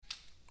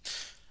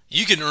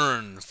You can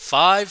earn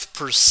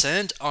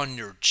 5% on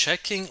your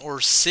checking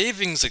or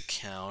savings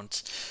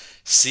account.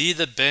 See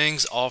the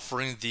banks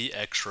offering the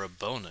extra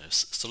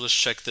bonus. So let's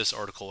check this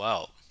article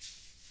out.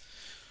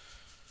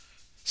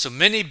 So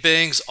many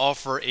banks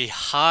offer a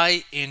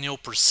high annual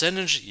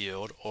percentage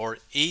yield or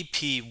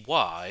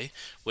APY,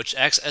 which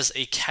acts as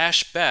a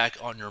cash back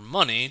on your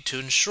money to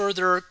ensure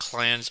their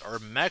clients are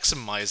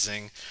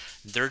maximizing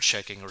their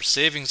checking or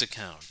savings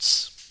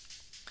accounts.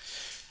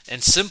 In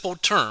simple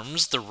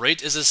terms, the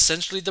rate is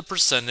essentially the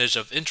percentage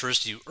of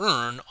interest you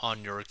earn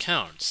on your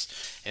accounts,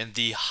 and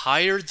the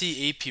higher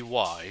the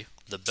APY,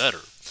 the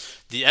better.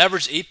 The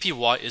average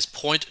APY is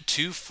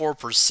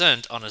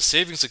 0.24% on a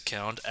savings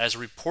account as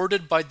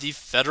reported by the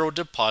Federal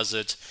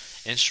Deposit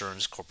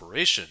Insurance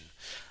Corporation.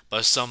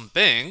 But some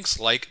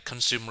banks, like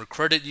Consumer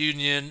Credit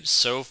Union,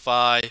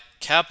 SoFi,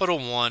 Capital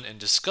One, and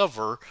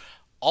Discover,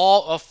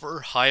 all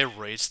offer higher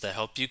rates that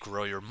help you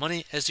grow your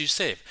money as you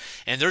save.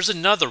 And there's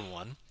another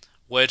one,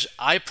 which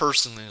I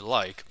personally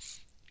like,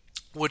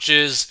 which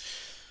is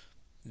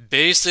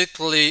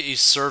basically a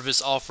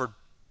service offered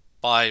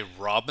by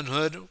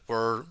Robinhood,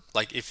 where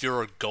like if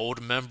you're a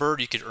gold member,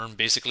 you could earn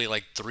basically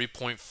like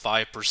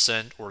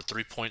 3.5% or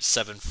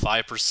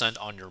 3.75%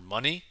 on your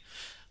money,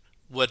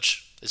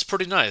 which is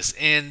pretty nice.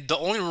 And the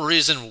only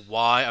reason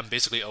why I'm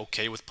basically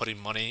okay with putting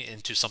money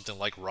into something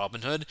like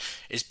Robinhood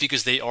is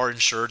because they are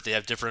insured. They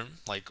have different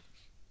like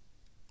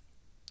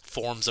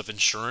forms of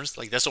insurance.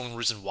 Like that's the only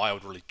reason why I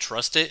would really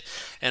trust it.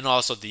 And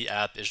also the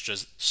app is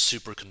just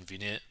super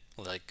convenient.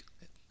 Like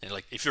and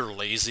like if you're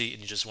lazy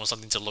and you just want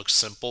something to look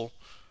simple,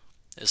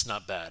 it's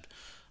not bad,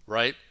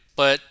 right?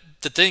 But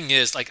the thing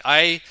is, like,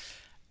 I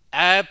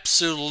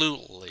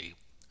absolutely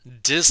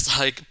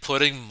dislike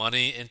putting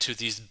money into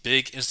these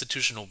big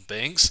institutional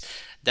banks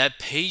that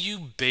pay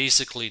you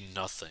basically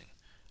nothing,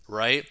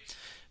 right?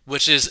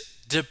 Which is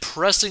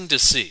depressing to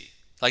see.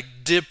 Like,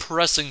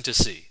 depressing to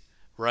see,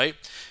 right?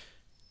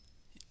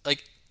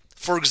 Like,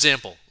 for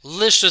example,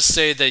 let's just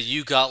say that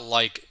you got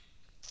like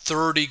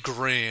 30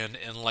 grand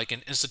in like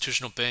an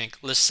institutional bank,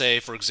 let's say,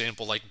 for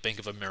example, like Bank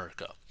of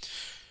America.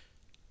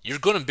 You're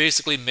going to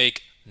basically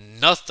make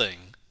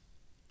nothing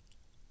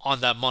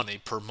on that money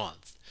per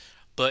month.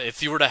 But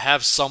if you were to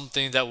have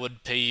something that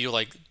would pay you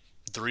like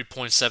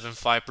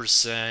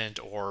 3.75%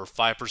 or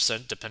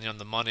 5%, depending on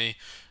the money,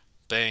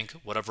 bank,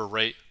 whatever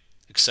rate,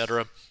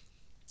 etc.,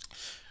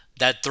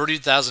 that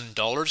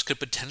 $30,000 could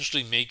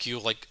potentially make you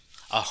like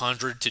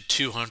 $100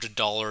 to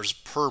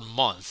 $200 per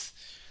month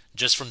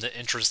just from the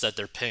interest that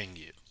they're paying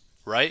you,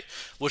 right?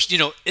 Which,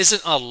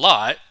 isn't a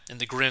lot in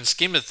the grand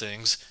scheme of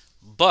things,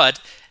 but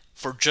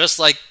for just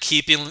like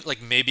keeping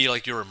like maybe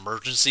like your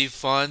emergency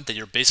fund that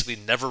you're basically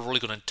never really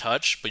going to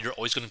touch, but you're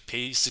always going to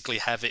basically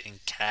have it in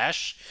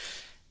cash,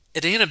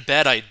 it ain't a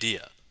bad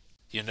idea,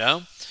 you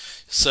know?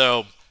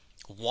 So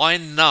why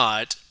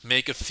not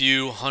make a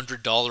few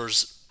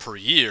 $100s per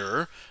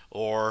year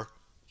or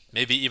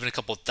maybe even a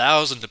couple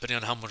thousand depending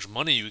on how much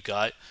money you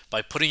got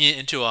by putting it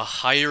into a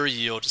higher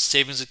yield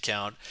savings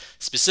account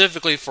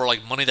specifically for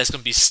like money that's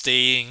going to be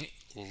staying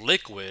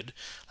liquid,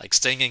 like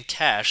staying in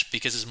cash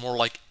because it's more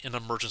like an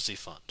emergency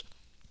fund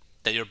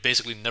that you're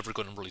basically never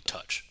going to really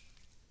touch.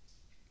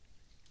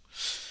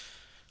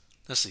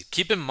 Let's see.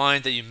 Keep in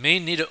mind that you may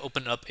need to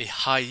open up a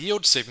high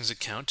yield savings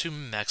account to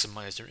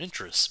maximize your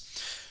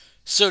interest.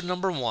 So,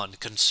 number one,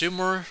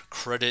 Consumer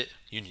Credit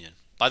Union.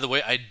 By the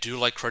way, I do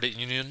like credit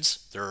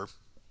unions. They're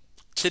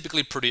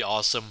typically pretty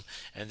awesome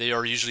and they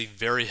are usually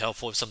very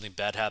helpful if something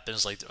bad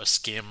happens, like a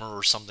scammer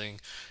or something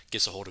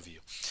gets a hold of you.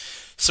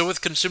 So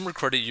with Consumer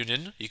Credit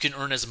Union, you can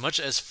earn as much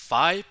as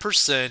 5%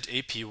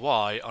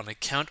 APY on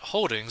account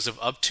holdings of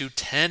up to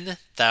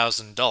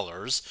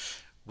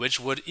 $10,000, which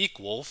would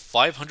equal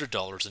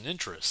 $500 in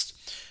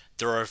interest.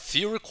 There are a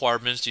few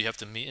requirements you have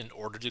to meet in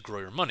order to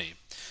grow your money.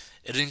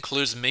 It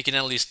includes making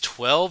at least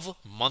 12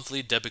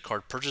 monthly debit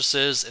card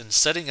purchases and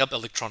setting up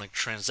electronic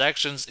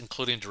transactions,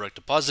 including direct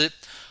deposit,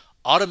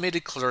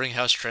 automated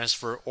clearinghouse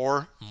transfer,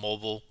 or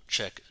mobile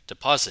check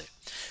deposit.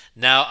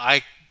 Now,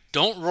 I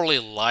don't really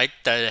like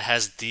that it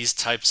has these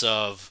types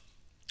of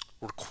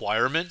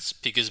requirements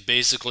because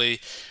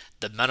basically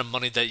the amount of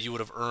money that you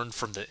would have earned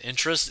from the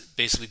interest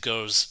basically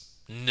goes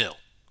nil,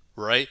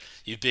 right?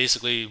 You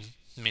basically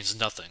means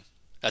nothing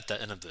at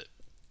the end of it.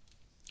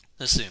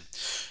 Let's see.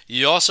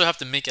 You also have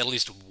to make at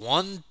least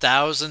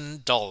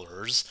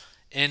 $1,000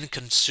 in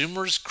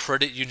Consumers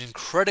Credit Union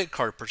credit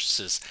card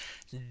purchases.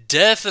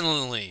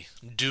 Definitely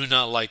do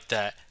not like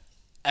that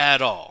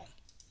at all.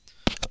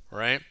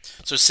 Right?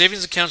 So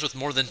savings accounts with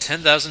more than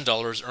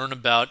 $10,000 earn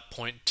about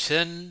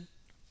 0.10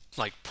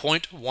 like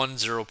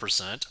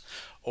 0.10%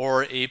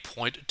 or a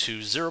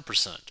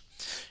 0.20%.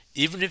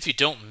 Even if you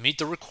don't meet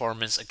the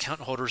requirements,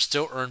 account holders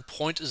still earn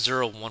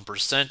 0.01%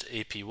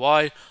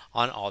 APY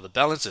on all the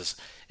balances.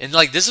 And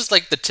like this is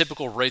like the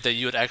typical rate that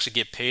you would actually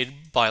get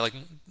paid by like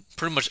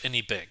pretty much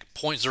any bank,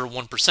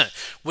 0.01%,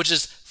 which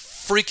is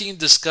freaking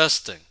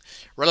disgusting.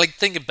 Right? Like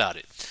think about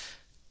it.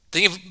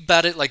 Think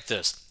about it like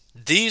this.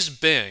 These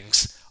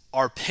banks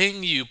are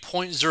paying you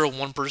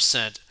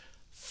 0.01%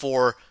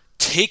 for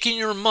taking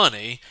your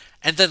money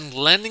and then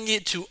lending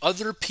it to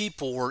other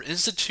people or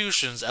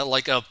institutions at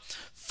like a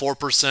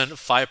 4%, 5%,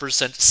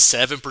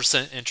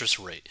 7% interest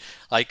rate.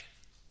 Like,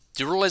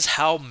 do you realize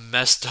how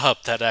messed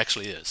up that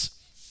actually is?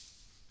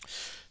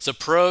 So,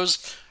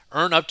 pros: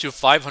 earn up to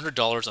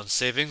 $500 on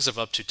savings of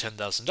up to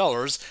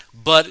 $10,000,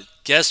 but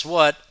guess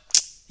what?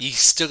 You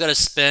still got to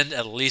spend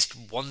at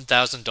least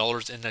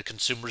 $1,000 in a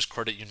consumer's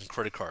credit union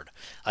credit card.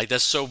 Like,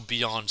 that's so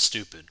beyond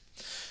stupid.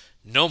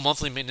 No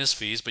monthly maintenance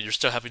fees, but you're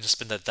still having to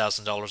spend that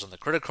 $1,000 on the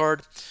credit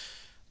card.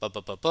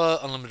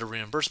 Unlimited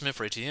reimbursement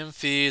for ATM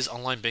fees,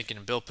 online banking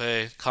and bill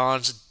pay.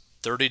 Cons: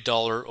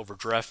 $30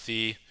 overdraft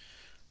fee,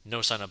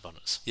 no sign up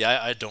bonus. Yeah,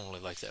 I don't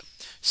really like that.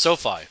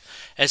 SoFi.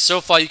 At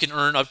SoFi, you can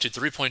earn up to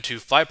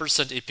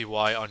 3.25%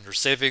 APY on your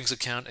savings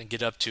account and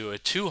get up to a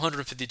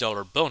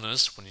 $250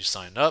 bonus when you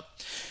sign up.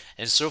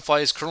 And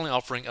SoFi is currently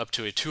offering up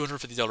to a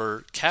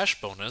 $250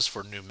 cash bonus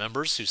for new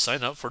members who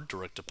sign up for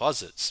direct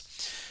deposits.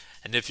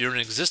 And if you're an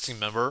existing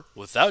member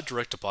without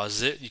direct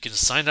deposit, you can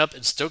sign up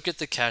and still get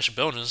the cash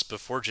bonus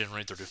before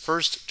January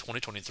 31st,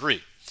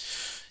 2023.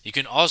 You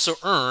can also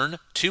earn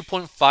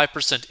 2.5%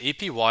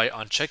 APY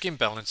on checking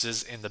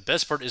balances, and the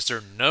best part is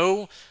there's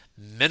no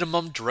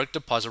minimum direct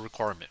deposit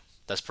requirement.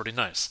 That's pretty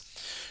nice.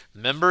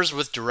 Members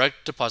with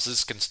direct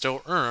deposits can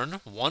still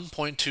earn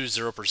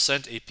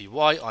 1.20%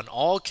 APY on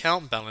all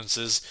account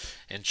balances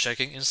in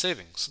checking and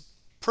savings.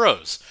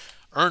 Pros: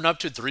 earn up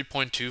to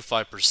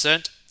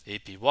 3.25%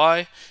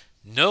 APY,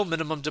 no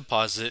minimum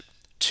deposit,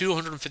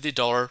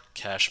 $250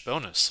 cash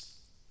bonus.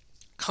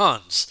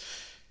 Cons: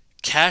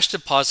 cash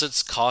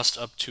deposits cost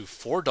up to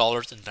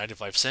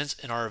 $4.95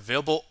 and are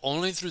available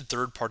only through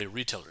third-party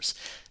retailers.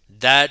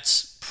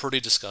 That's pretty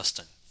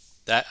disgusting.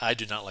 That I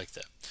do not like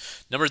that.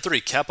 Number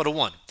 3, Capital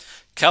One.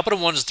 Capital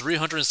One's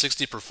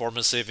 360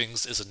 performance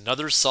savings is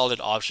another solid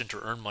option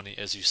to earn money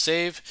as you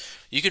save.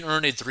 You can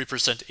earn a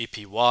 3%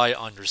 APY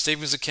on your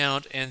savings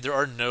account, and there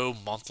are no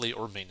monthly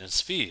or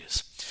maintenance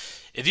fees.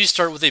 If you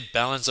start with a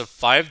balance of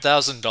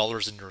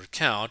 $5,000 in your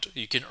account,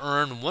 you can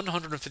earn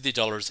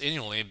 $150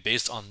 annually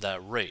based on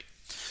that rate.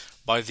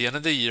 By the end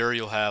of the year,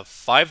 you'll have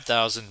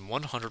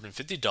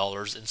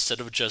 $5,150 instead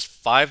of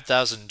just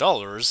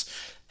 $5,000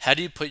 had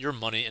you put your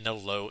money in a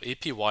low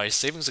APY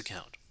savings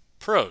account.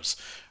 Pros: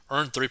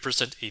 earn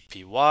 3%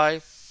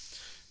 APY,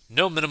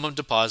 no minimum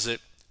deposit,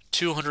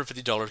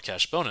 $250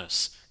 cash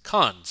bonus.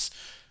 Cons: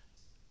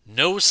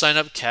 no sign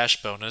up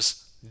cash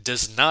bonus,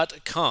 does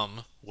not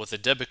come with a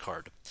debit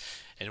card.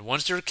 And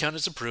once your account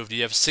is approved,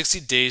 you have 60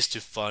 days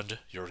to fund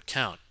your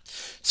account.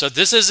 So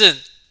this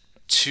isn't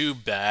too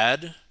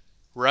bad,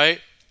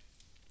 right?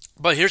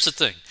 But here's the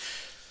thing.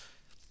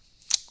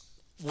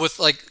 With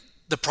like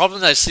the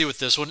problem that I see with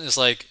this one is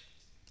like,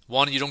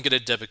 one, you don't get a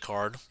debit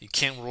card. You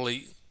can't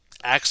really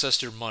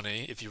access your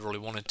money if you really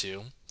wanted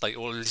to. Like,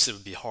 or at least it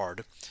would be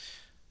hard.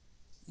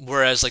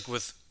 Whereas like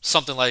with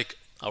something like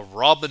a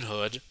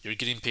Robinhood, you're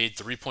getting paid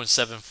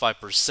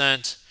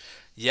 3.75%.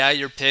 Yeah,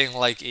 you're paying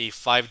like a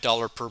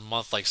 $5 per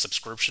month like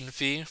subscription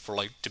fee for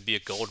like to be a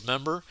gold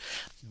member,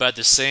 but at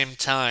the same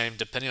time,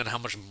 depending on how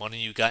much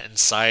money you got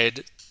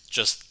inside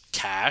just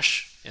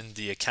cash in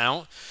the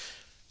account,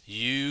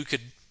 you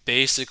could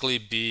basically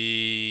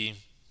be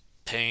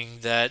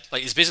paying that,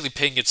 like, it's basically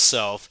paying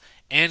itself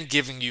and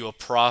giving you a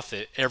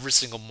profit every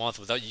single month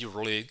without you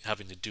really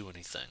having to do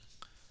anything,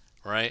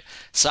 right?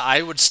 So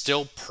I would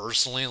still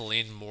personally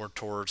lean more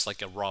towards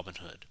like a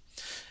Robinhood.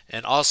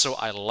 And also,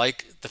 I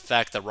like the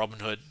fact that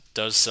Robinhood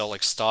does sell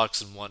like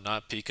stocks and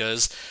whatnot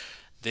because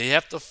they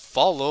have to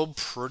follow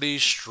pretty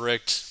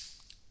strict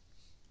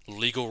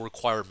legal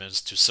requirements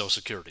to sell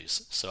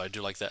securities. So I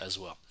do like that as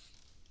well.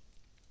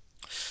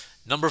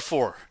 Number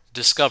 4,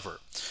 Discover.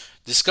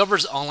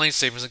 Discover's online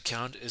savings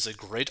account is a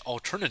great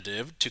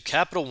alternative to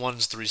Capital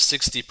One's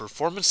 360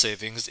 performance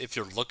savings if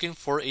you're looking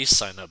for a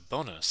sign-up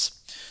bonus.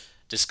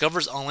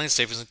 Discover's online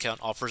savings account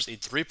offers a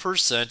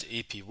 3%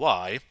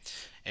 APY,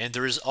 and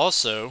there is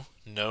also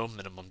no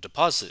minimum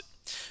deposit.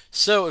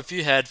 So if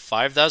you had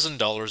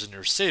 $5,000 in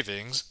your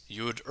savings,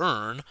 you would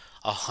earn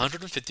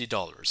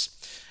 $150.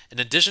 In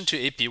addition to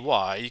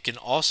APY, you can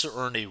also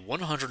earn a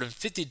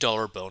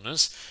 $150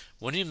 bonus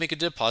when you make a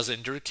deposit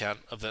into your account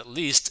of at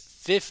least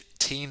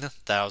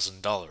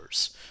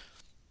 $15,000.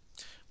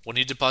 When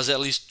you deposit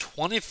at least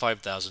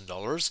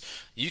 $25,000,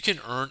 you can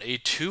earn a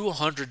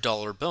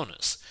 $200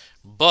 bonus,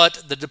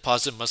 but the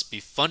deposit must be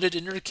funded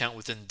in your account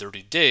within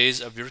 30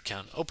 days of your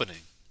account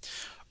opening.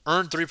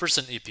 Earn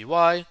 3%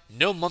 APY,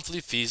 no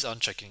monthly fees on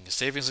checking and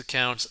savings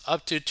accounts,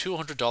 up to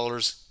 $200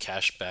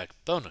 cashback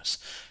bonus.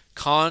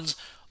 Cons: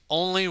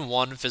 only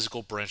one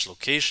physical branch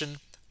location,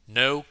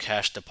 no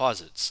cash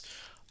deposits.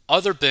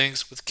 Other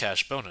banks with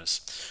cash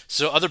bonus.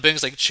 So other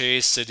banks like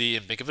Chase, Citi,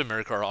 and Bank of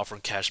America are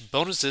offering cash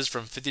bonuses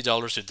from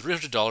 $50 to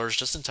 $300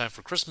 just in time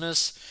for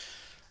Christmas.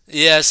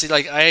 Yeah, see,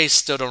 like, I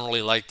still don't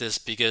really like this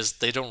because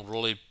they don't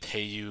really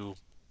pay you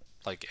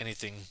like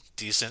anything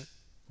decent,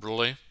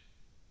 really.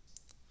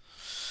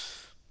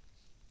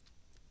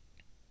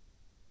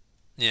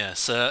 Yeah,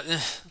 so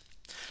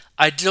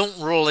I don't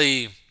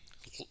really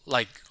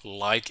like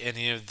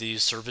any of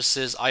these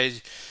services.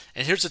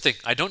 And here's the thing: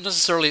 I don't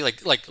necessarily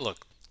like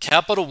look,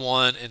 Capital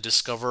One and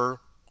Discover,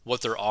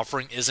 what they're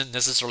offering isn't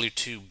necessarily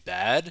too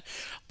bad,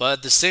 but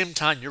at the same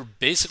time, you're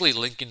basically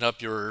linking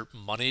up your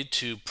money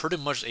to pretty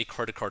much a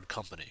credit card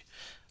company,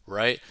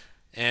 right?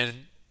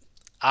 And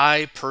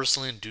I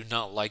personally do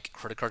not like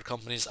credit card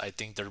companies. I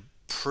think they're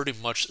pretty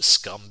much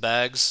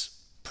scumbags,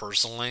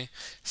 personally.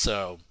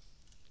 So,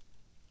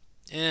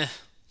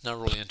 not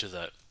really into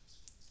that.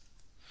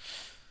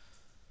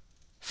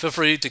 Feel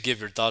free to give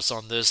your thoughts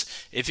on this.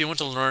 If you want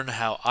to learn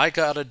how I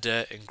got out of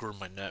debt and grew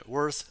my net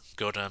worth,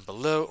 go down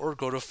below or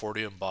go to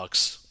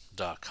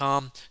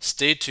 40inbox.com.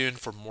 Stay tuned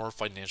for more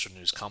financial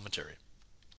news commentary.